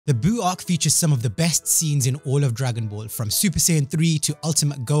The Buu Arc features some of the best scenes in all of Dragon Ball, from Super Saiyan 3 to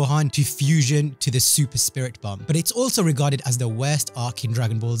Ultimate Gohan to Fusion to the Super Spirit Bomb. But it's also regarded as the worst arc in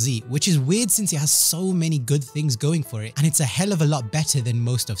Dragon Ball Z, which is weird since it has so many good things going for it, and it's a hell of a lot better than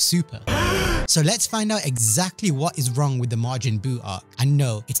most of Super. So let's find out exactly what is wrong with the Majin Buu arc. And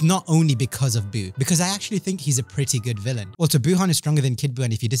no, it's not only because of Buu, because I actually think he's a pretty good villain. Also, Buuhan is stronger than Kid Buu,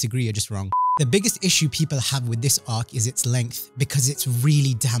 and if you disagree, you're just wrong. The biggest issue people have with this arc is its length, because it's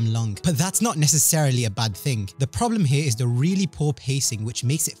really damn long. But that's not necessarily a bad thing. The problem here is the really poor pacing, which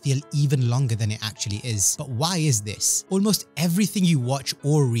makes it feel even longer than it actually is. But why is this? Almost everything you watch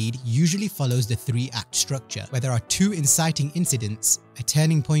or read usually follows the 3-act structure, where there are 2 inciting incidents, a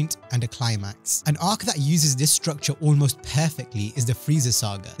turning point, and a climax. An arc that uses this structure almost perfectly is the Freeza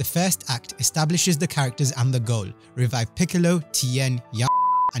Saga. The first act establishes the characters and the goal: revive Piccolo, Tien, Yang,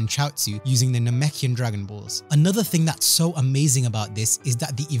 and Chaozu using the Namekian Dragon Balls. Another thing that's so amazing about this is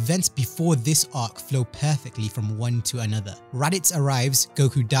that the events before this arc flow perfectly from one to another. Raditz arrives,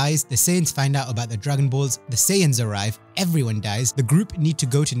 Goku dies, the Saiyans find out about the Dragon Balls, the Saiyans arrive, everyone dies, the group need to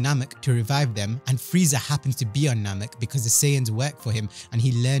go to Namek to revive them, and Frieza happens to be on Namek because the Saiyans work for him and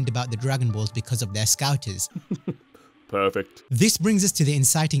he learned about the Dragon Balls because of their scouters. Perfect. This brings us to the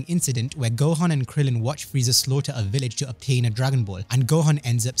inciting incident where Gohan and Krillin watch Frieza slaughter a village to obtain a Dragon Ball, and Gohan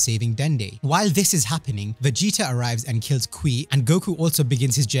ends up saving Dende. While this is happening, Vegeta arrives and kills Kui, and Goku also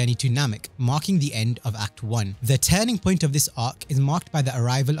begins his journey to Namek, marking the end of Act 1. The turning point of this arc is marked by the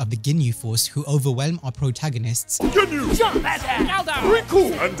arrival of the Ginyu Force, who overwhelm our protagonists. Ginyu!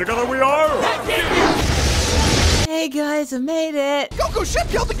 Riku! And together we are... Hey guys, I made it! Goku ship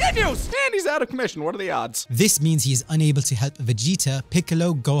killed the Ginyus! And he's out of commission, what are the odds? This means he is unable to help Vegeta,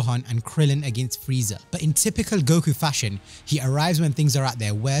 Piccolo, Gohan, and Krillin against Frieza. But in typical Goku fashion, he arrives when things are at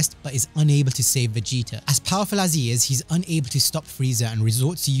their worst but is unable to save Vegeta. As powerful as he is, he's unable to stop Frieza and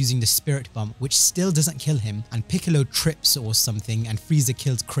resorts to using the Spirit Bomb, which still doesn't kill him, and Piccolo trips or something and Frieza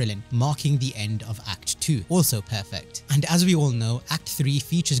kills Krillin, marking the end of Act 2. Also perfect. And as we all know, Act 3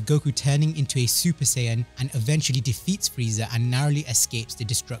 features Goku turning into a Super Saiyan and eventually defeats Frieza and narrowly escapes the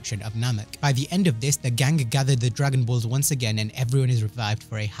destruction of Namek. By the end of this, the gang gather the Dragon Balls once again and everyone is revived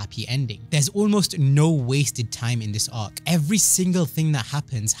for a happy ending. There's almost no wasted time in this arc. Every single thing that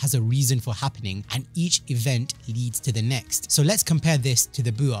happens has a reason for happening, and each event leads to the next. So let's compare this to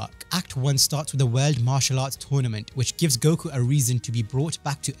the Buu arc. Act 1 starts with a World Martial Arts Tournament, which gives Goku a reason to be brought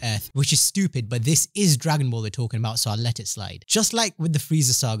back to Earth, which is stupid, but this is Dragon Ball they're talking about, so I'll let it slide. Just like with the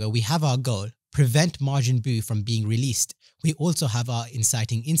Freeza Saga, we have our goal: prevent Majin Buu from being released. We also have our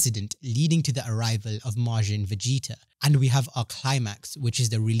inciting incident leading to the arrival of Majin Vegeta. And we have our climax, which is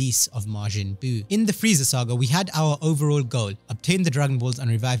the release of Majin Buu. In the Freeza Saga, we had our overall goal: obtain the Dragon Balls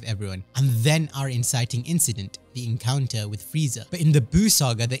and revive everyone. And then our inciting incident, the encounter with Frieza. But in the Buu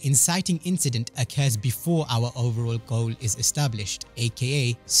Saga, the inciting incident occurs before our overall goal is established,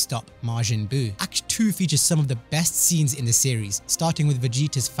 aka stop Majin Buu. Act 2 features some of the best scenes in the series, starting with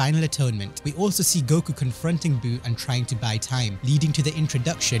Vegeta's final atonement. We also see Goku confronting Buu and trying to buy time, leading to the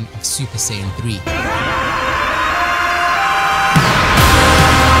introduction of Super Saiyan 3.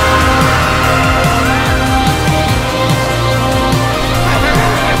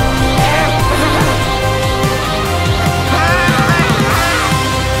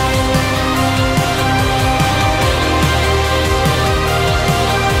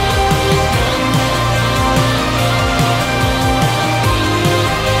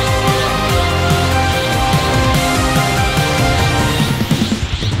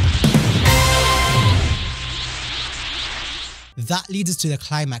 That leads us to the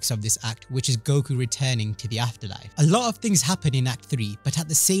climax of this act, which is Goku returning to the afterlife. A lot of things happen in Act 3, but at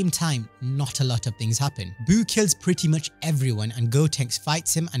the same time, not a lot of things happen. Buu kills pretty much everyone, and Gotenks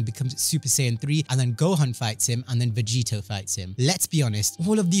fights him and becomes Super Saiyan 3, and then Gohan fights him, and then Vegeta fights him. Let's be honest,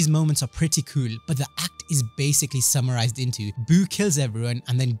 all of these moments are pretty cool, but the act is basically summarized into Buu kills everyone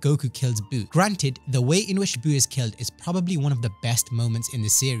and then Goku kills Buu. Granted, the way in which Buu is killed is probably one of the best moments in the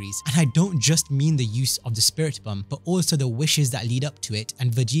series, and I don't just mean the use of the Spirit Bomb, but also the wishes that lead up to it,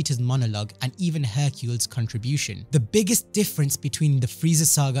 and Vegeta's monologue, and even Hercule's contribution. The biggest difference between the Freeza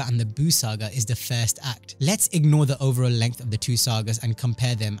Saga and the Buu Saga is the first act. Let's ignore the overall length of the two sagas and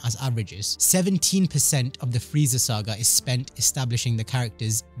compare them as averages. 17% of the Freeza Saga is spent establishing the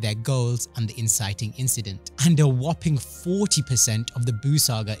characters, their goals, and the inciting incident, and a whopping 40% of the Buu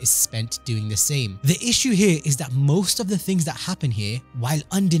Saga is spent doing the same. The issue here is that most of the things that happen here, while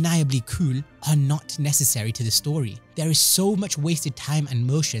undeniably cool, are not necessary to the story. There is so much wasted time and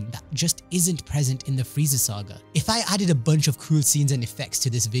motion that just isn't present in the Freeza Saga. If I added a bunch of cool scenes and effects to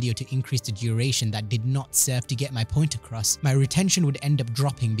this video to increase the duration that did not serve to get my point across, my retention would end up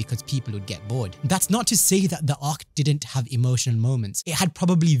dropping because people would get bored. That's not to say that the arc didn't have emotional moments. It had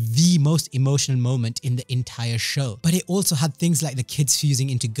probably the most emotional moment in the entire show, but it also had things like the kids fusing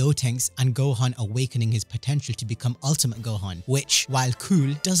into Gotenks and Gohan awakening his potential to become Ultimate Gohan, which, while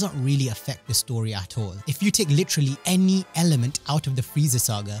cool, doesn't really affect the story at all. If you take literally any element out of the Freeza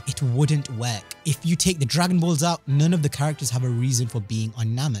Saga, it wouldn't work. If you take the Dragon Balls out, none of the characters have a reason for being on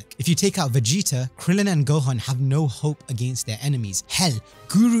Namek. If you take out Vegeta, Krillin and Gohan have no hope against their enemies. Hell,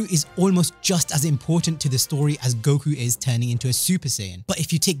 Guru is almost just as important to the story as Goku is turning into a Super Saiyan. But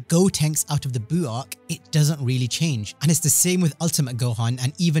if you take Gotenks out of the Buu Arc, it doesn't really change. And it's the same with Ultimate Gohan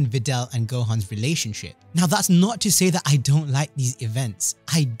and even Videl and Gohan's relationship. Now that's not to say that I don't like these events.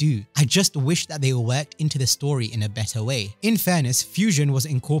 I do. I just wish that they were worked into the story in a better way. In fairness, fusion was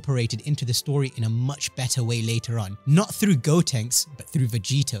incorporated into the story in a much better way later on. Not through Gotenks, but through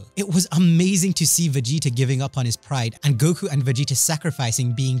Vegeta. It was amazing to see Vegeta giving up on his pride and Goku and Vegeta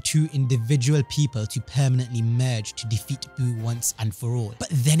sacrificing being two individual people to permanently merge to defeat Buu once and for all. But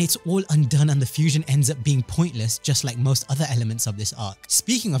then it's all undone and the fusion ends up being pointless, just like most other elements of this arc.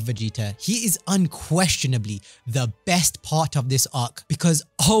 Speaking of Vegeta, he is unquestionably the best part of this arc because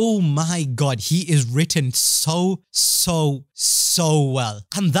oh my god, he is written so well.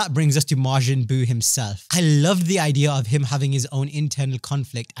 And that brings us to Majin Buu himself. I loved the idea of him having his own internal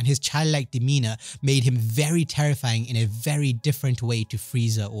conflict, and his childlike demeanor made him very terrifying in a very different way to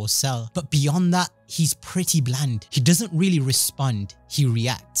Frieza or Cell. But beyond that, he's pretty bland. He doesn't really respond, he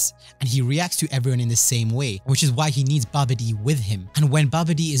reacts. And he reacts to everyone in the same way, which is why he needs Babidi with him. And when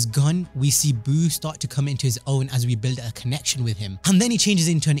Babidi is gone, we see Buu start to come into his own as we build a connection with him. And then he changes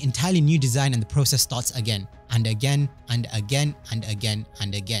into an entirely new design and the process starts again. And again, and again, and again,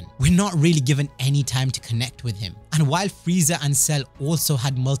 and again. We're not really given any time to connect with him. And while Frieza and Cell also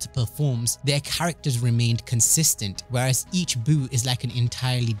had multiple forms, their characters remained consistent, whereas each Buu is like an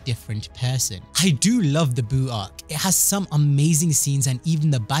entirely different person. I do love the Buu arc. It has some amazing scenes and even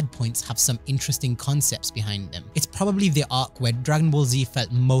the bad points have some interesting concepts behind them. It's probably the arc where Dragon Ball Z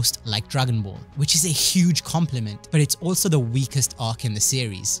felt most like Dragon Ball, which is a huge compliment, but it's also the weakest arc in the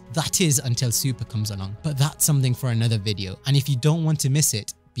series. That is until Super comes along, but that's something for another video. And if you don't want to miss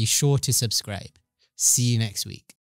it, be sure to subscribe. See you next week.